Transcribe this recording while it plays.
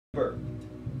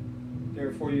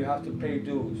therefore you have to pay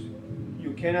dues.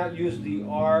 You cannot use the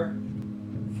R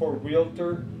for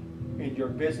realtor in your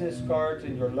business cards,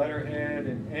 in your letterhead,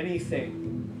 in anything,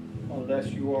 unless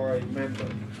you are a member,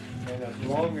 and as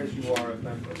long as you are a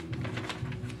member.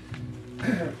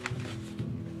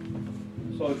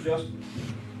 So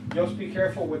just be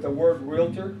careful with the word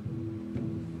realtor.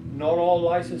 Not all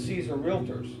licensees are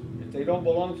realtors. If they don't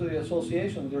belong to the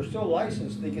association, they're still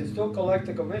licensed. They can still collect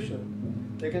a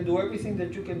commission. They can do everything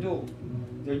that you can do.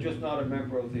 They're just not a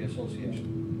member of the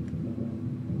association.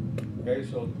 Okay,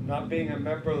 so not being a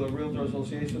member of the Realtor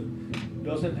Association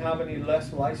doesn't have any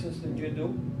less license than you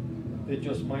do. They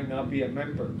just might not be a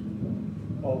member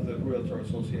of the Realtor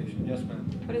Association. Yes, ma'am.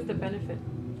 What is the benefit?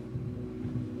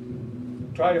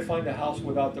 Try to find a house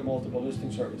without the multiple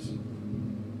listing service.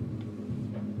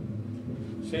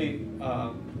 See,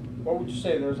 what would you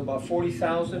say? There's about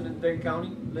 40,000 in Dade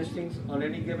County listings on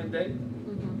any given day.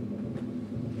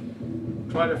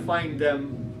 Try to find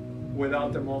them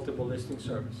without the multiple listing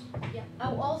service. Yeah,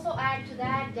 I'll also add to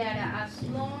that as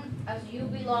long as you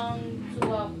belong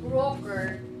to a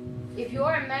broker, if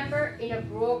you're a member in a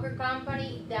broker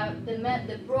company,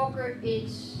 the broker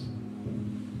is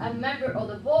a member of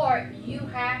the board, you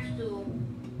have to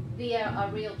be a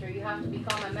realtor. You have to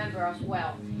become a member as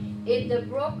well. If the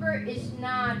broker is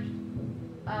not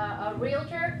a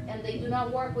realtor and they do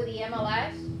not work with the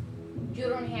MLS, you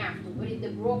don't have to. But if the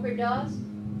broker does,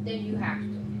 then you have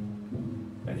to.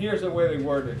 And here's the way they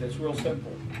word it. It's real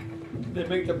simple. They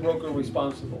make the broker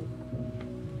responsible.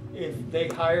 If they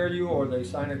hire you or they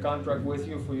sign a contract with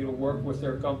you for you to work with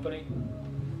their company,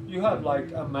 you have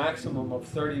like a maximum of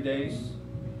 30 days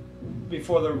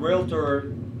before the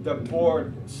realtor, the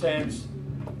board sends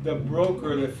the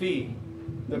broker the fee,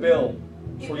 the bill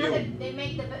for you. They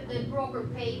make the broker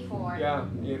pay for it. Yeah.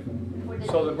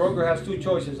 So the broker has two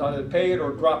choices: either pay it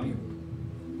or drop you.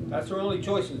 That's their only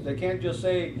choices. They can't just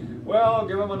say, well,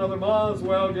 give them another month,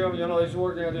 well, give them, they're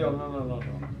working a deal. No.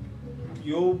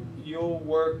 You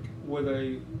work with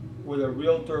a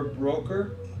realtor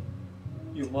broker,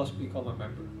 you must become a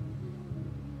member.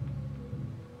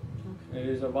 It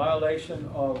is a violation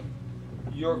of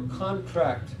your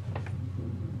contract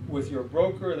with your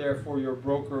broker, therefore your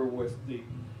broker with the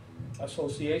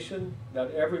association,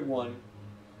 that everyone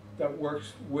that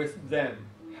works with them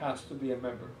has to be a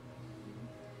member.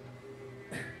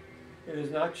 It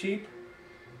is not cheap,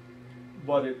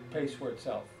 but it pays for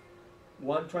itself.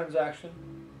 One transaction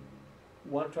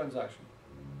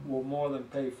will more than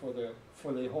pay for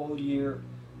the whole year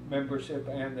membership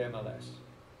and the MLS.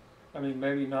 I mean,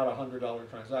 maybe not $100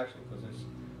 transaction, because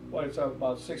it's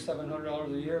about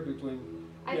 $600-700 a year between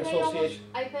the association.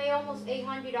 I pay almost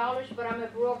 $800, but I'm a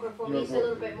broker. For me, it's a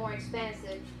little bit more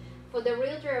expensive. For the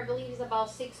realtor, I believe it's about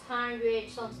 600 and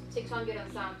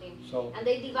something. So, and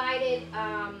they divide it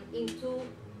in two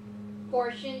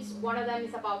portions. One of them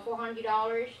is about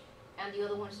 $400, and the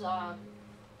other one's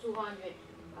 $200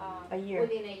 a year.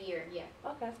 within a year. Yeah.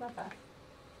 Okay, that's not bad.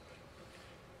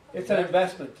 it's an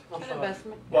investment. It's an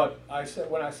investment. But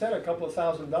when I said a couple of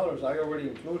 $1,000, I already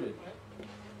included.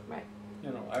 Right.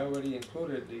 I already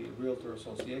included the Realtor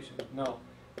Association. Now,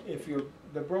 if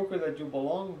the broker that you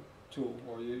belong to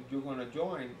or you're going to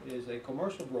join is a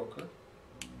commercial broker,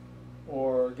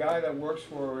 or a guy that works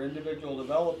for individual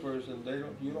developers and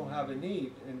you don't have a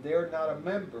need and they're not a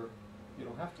member, you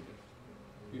don't have to be.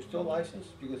 You're still licensed.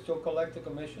 You can still collect the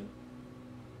commission.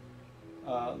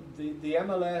 The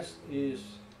MLS is,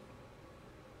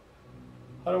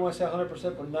 I don't want to say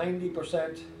 100%, but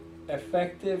 90%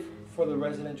 effective for the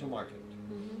residential market.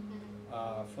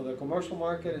 For the commercial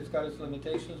market, it's got its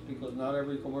limitations because not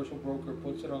every commercial broker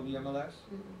puts it on the MLS.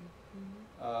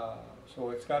 So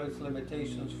it's got its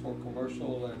limitations for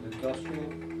commercial and industrial,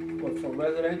 but for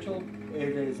residential,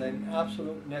 it is an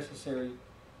absolute necessary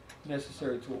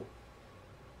tool.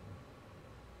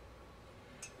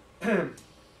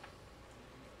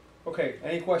 Okay,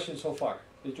 any questions so far?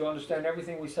 Did you understand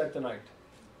everything we said tonight?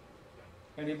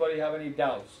 Anybody have any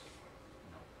doubts?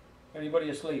 Anybody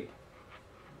asleep?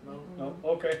 No. No?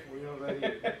 Okay. We already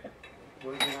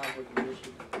working out with the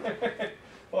music.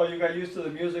 Oh, you got used to the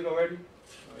music already?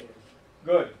 Oh, yes.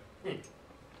 Good.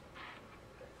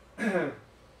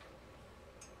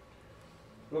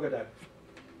 Look at that.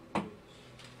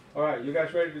 All right, you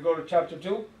guys ready to go to chapter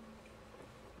 2?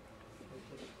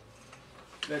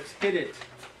 Let's hit it.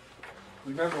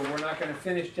 Remember, we're not going to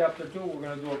finish chapter 2. We're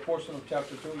going to do a portion of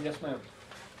chapter 2. Yes, ma'am.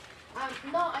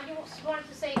 No, I just wanted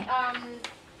to say,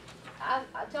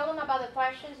 tell them about the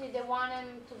questions if they want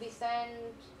them to be sent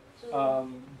to.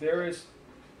 There is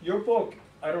your book.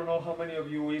 I don't know how many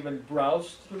of you even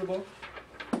browsed through the book.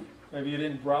 maybe you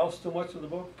didn't browse too much of the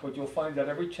book, but you'll find that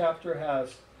every chapter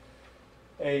has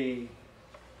a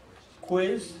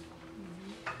quiz,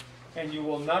 and you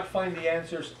will not find the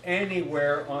answers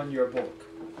anywhere on your book,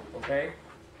 okay?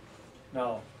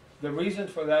 Now, the reason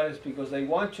for that is because they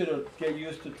want you to get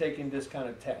used to taking this kind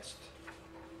of test.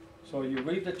 So you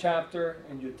read the chapter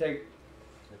and you take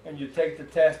the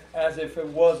test as if it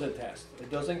was a test. It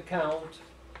doesn't count.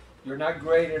 You're not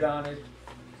graded on it.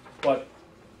 But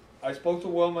I spoke to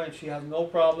Wilma and she has no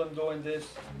problem doing this.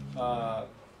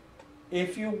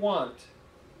 If you want,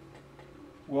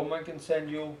 Wilma can send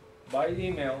you by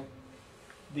email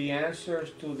the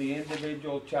answers to the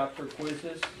individual chapter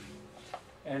quizzes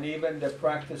and even the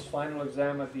practice final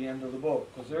exam at the end of the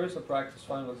book. Because there is a practice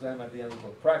final exam at the end of the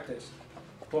book. Practice,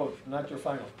 quote, not your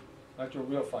final, not your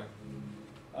real final.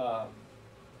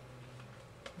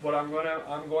 But I'm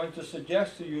going to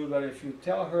suggest to you that if you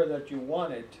tell her that you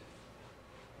want it,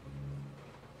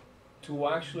 to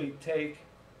actually take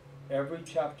every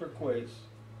chapter quiz,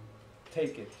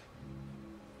 take it,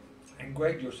 and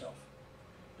grade yourself.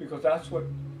 Because that's what,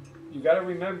 you got to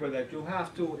remember that you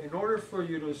have to, in order for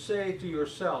you to say to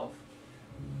yourself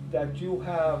that you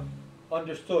have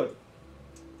understood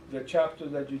the chapter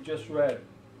that you just read,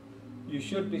 you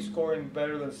should be scoring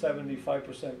better than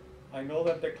 75%. I know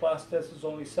that the class test is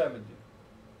only 70,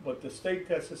 but the state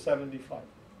test is 75.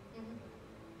 Mm-hmm.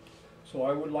 So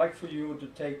I would like for you to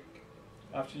take,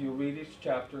 after you read each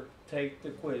chapter, take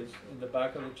the quiz in the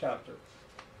back of the chapter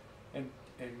and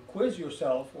quiz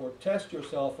yourself or test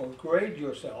yourself or grade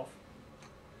yourself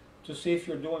to see if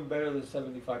you're doing better than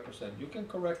 75%. You can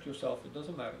correct yourself, it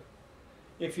doesn't matter.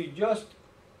 If you just,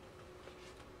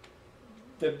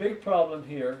 the big problem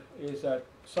here is that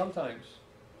sometimes,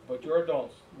 but you're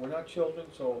adults, we're not children,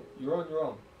 so you're on your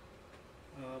own.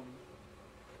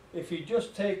 If you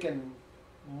just take and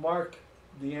mark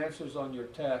the answers on your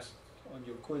tests, on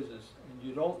your quizzes, and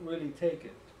you don't really take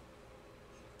it,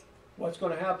 what's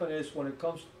going to happen is when it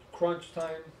comes crunch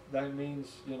time, that means,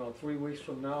 3 weeks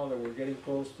from now that we're getting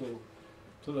close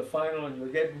to the final and you're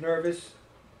getting nervous,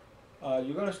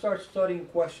 you're going to start studying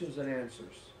questions and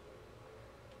answers.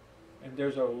 And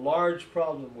there's a large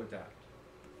problem with that.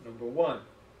 Number one,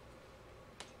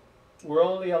 we're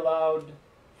only allowed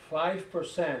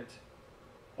 5%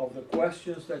 of the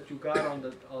questions that you got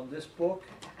on this book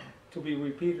to be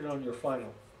repeated on your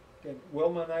final. Okay,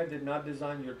 Wilma and I did not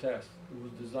design your test. It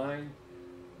was designed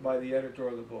by the editor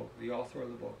of the book, the author of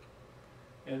the book.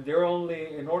 And they're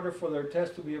only, in order for their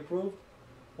test to be approved,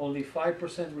 only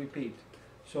 5% repeat.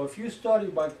 So if you study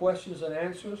by questions and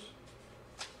answers,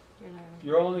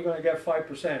 you're only going to get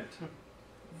 5%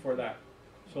 for that.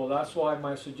 So that's why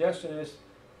my suggestion is,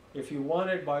 if you want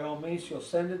it, by all means, she'll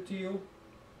send it to you,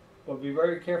 but be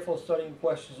very careful studying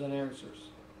questions and answers.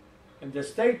 And the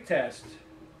state test,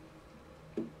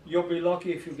 you'll be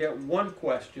lucky if you get one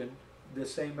question the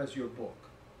same as your book.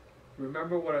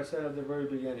 Remember what I said at the very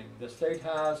beginning. The state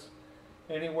has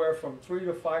anywhere from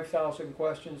 3,000 to 5,000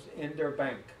 questions in their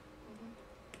bank.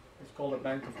 It's called a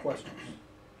bank of questions.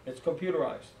 It's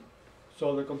computerized.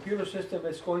 So the computer system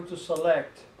is going to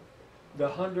select the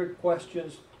 100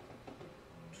 questions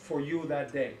for you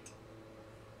that day.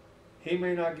 He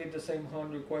may not get the same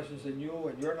 100 questions as you,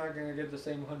 and you're not going to get the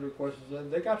same 100 questions.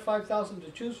 And they got 5,000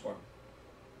 to choose from.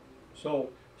 So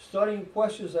studying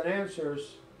questions and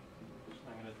answers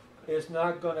is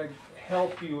not going to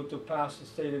help you to pass the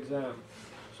state exam.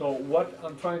 So what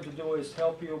I'm trying to do is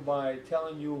help you by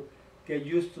telling you, get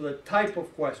used to the type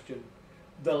of question,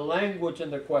 the language in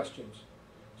the questions,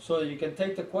 so that you can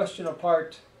take the question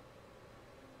apart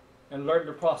and learn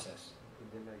the process.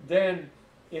 Then,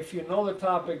 if you know the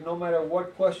topic, no matter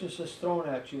what questions is thrown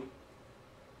at you,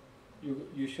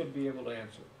 you should be able to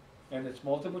answer. And it's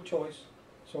multiple choice,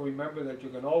 so remember that you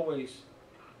can always,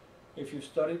 if you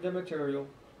studied the material,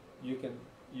 you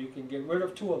can get rid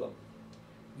of 2 of them.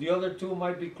 The other 2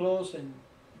 might be close, and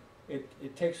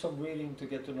it takes some reading to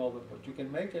get to know them, but you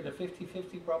can make it a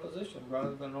 50-50 proposition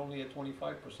rather than only a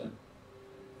 25%.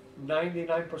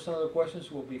 99% of the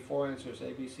questions will be 4 answers,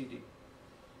 A, B, C, D.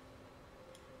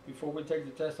 Before we take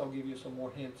the test, I'll give you some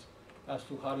more hints as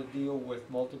to how to deal with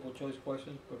multiple choice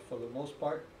questions, but for the most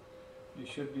part, you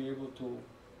should be able to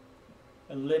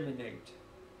eliminate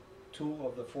 2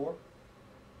 of the 4,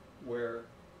 where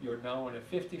you're now in a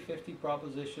 50-50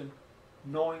 proposition,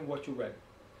 knowing what you read.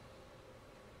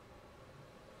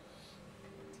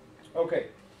 Okay.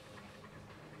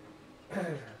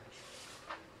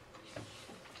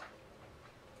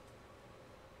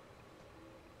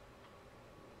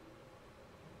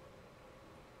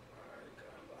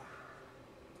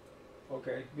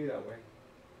 Okay, be that way.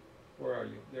 Where are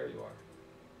you? There you are.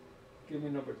 Give me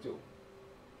number 2.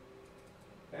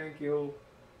 Thank you.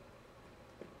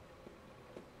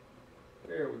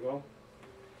 There we go.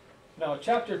 Now,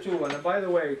 chapter 2, and by the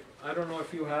way, I don't know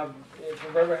if you've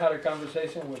ever had a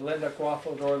conversation with Linda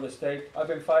Crawford or the state. I've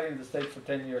been fighting the state for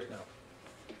 10 years now.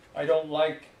 I don't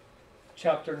like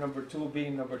chapter number 2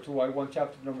 being number 2. I want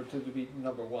chapter number 2 to be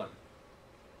number 1.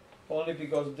 Only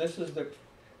because this is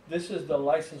the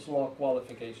license law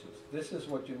qualifications. This is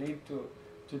what you need to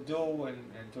do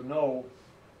and to know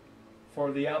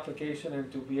for the application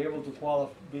and to be able to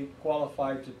be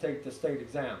qualified to take the state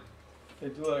exam. They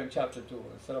do it in chapter 2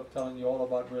 instead of telling you all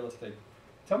about real estate.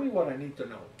 Tell me what I need to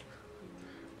know.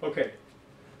 Okay.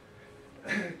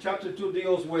 Chapter 2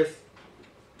 deals with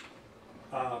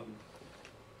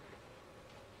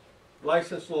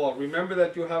license law. Remember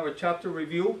that you have a chapter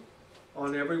review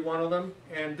on every one of them.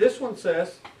 And this one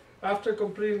says, after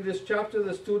completing this chapter,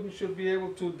 the student should be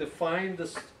able to define the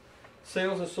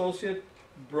sales associate,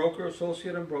 broker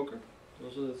associate, and broker.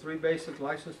 Those are the 3 basic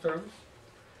license terms.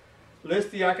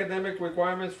 List the academic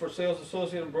requirements for sales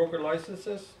associate and broker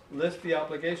licenses. List the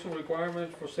application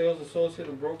requirements for sales associate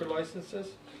and broker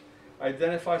licenses.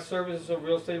 Identify services of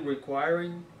real estate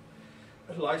requiring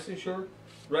licensure.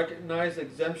 Recognize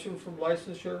exemption from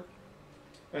licensure.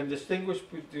 And distinguish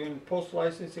between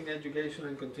post-licensing education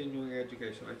and continuing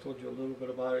education. I told you a little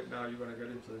bit about it. Now you're going to get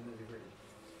into the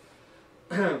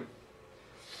nitty-gritty.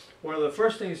 One of the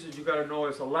first things that you got to know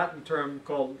is a Latin term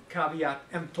called caveat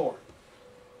emptor.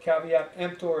 Caveat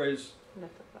emptor is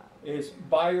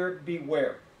buyer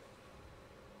beware.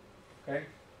 Okay?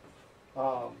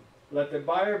 Let the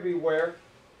buyer beware.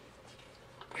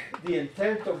 The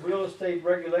intent of real estate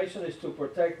regulation is to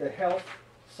protect the health,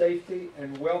 safety,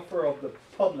 and welfare of the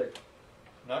public.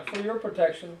 Not for your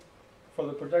protection, for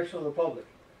the protection of the public.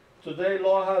 Today,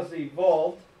 law has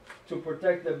evolved to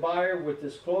protect the buyer with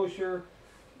disclosures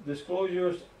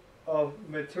of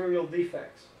material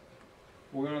defects.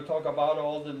 We're going to talk about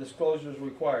all the disclosures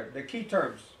required. The key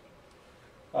terms,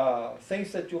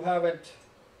 things that you haven't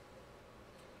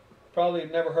probably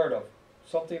never heard of.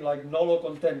 Something like nolo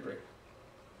contendere.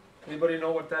 Anybody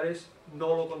know what that is?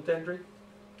 Nolo contendere?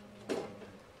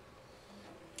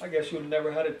 I guess you've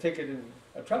never had a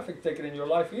traffic ticket in your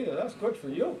life either. That's good for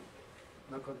you.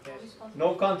 No contest.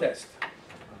 No contest.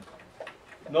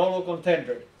 Nolo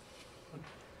contendere.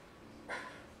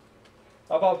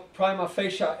 How about prima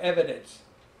facie evidence?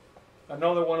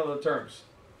 Another one of the terms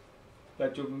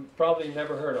that you've probably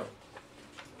never heard of.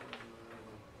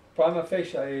 Prima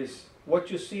facie is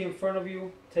what you see in front of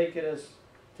you, take it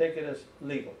as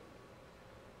legal.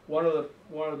 One of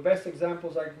the best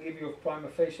examples I can give you of prima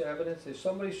facie evidence is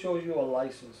somebody shows you a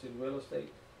license in real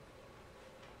estate.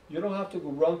 You don't have to go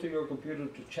run to your computer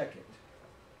to check it.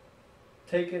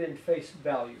 Take it in face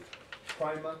value.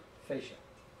 Prima facie.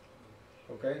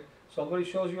 Okay? Somebody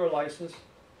shows you a license,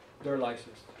 they're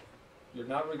licensed. You're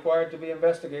not required to be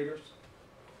investigators.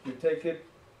 You take it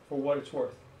for what it's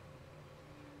worth.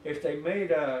 If they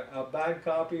made a bad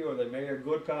copy, or they made a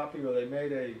good copy, or they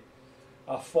made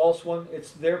a false one,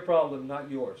 it's their problem, not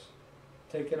yours.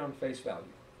 Take it on face value.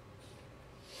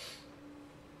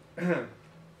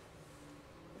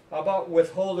 How about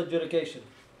withhold adjudication?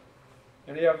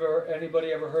 Anybody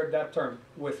ever heard that term?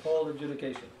 Withhold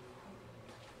adjudication.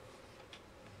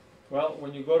 Well,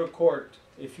 when you go to court,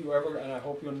 if you ever, and I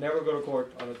hope you'll never go to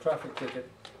court on a traffic ticket,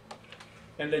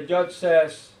 and the judge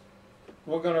says,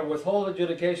 we're going to withhold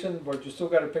adjudication, but you still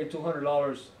got to pay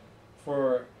 $200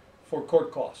 for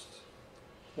court costs.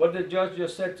 What the judge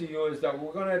just said to you is that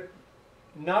we're going to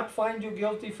not find you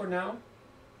guilty for now.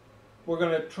 We're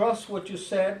going to trust what you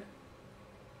said,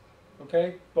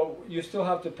 okay? But you still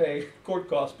have to pay court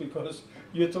costs because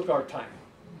you took our time.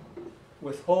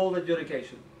 Withhold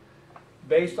adjudication.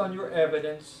 Based on your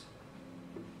evidence,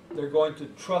 they're going to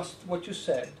trust what you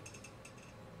said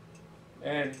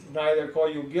and neither call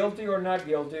you guilty or not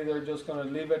guilty. They're just going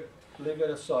to leave it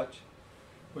as such,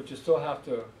 but you still have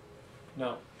to.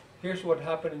 Now, here's what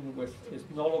happening with is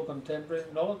nolo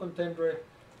contendere. Nolo contendere,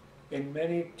 in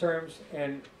many terms,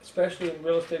 and especially in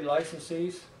real estate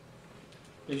licensees,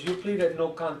 is you plead at no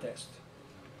contest.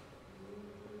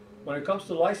 When it comes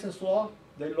to license law,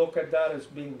 they look at that as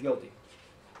being guilty.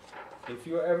 If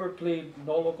you ever plead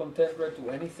nolo contendere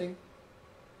to anything,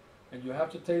 and you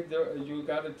have to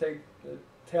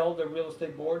tell the real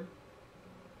estate board,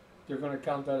 they're going to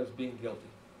count that as being guilty.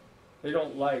 They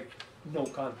don't like no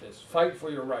contest. Fight for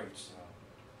your rights.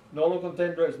 Nolo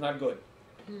contendere is not good.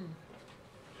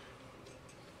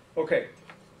 Okay,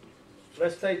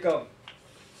 let's take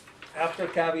after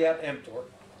caveat emptor.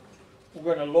 We're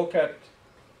going to look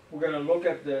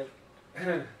at the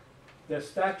the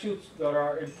statutes that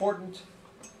are important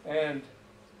and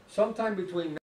sometime between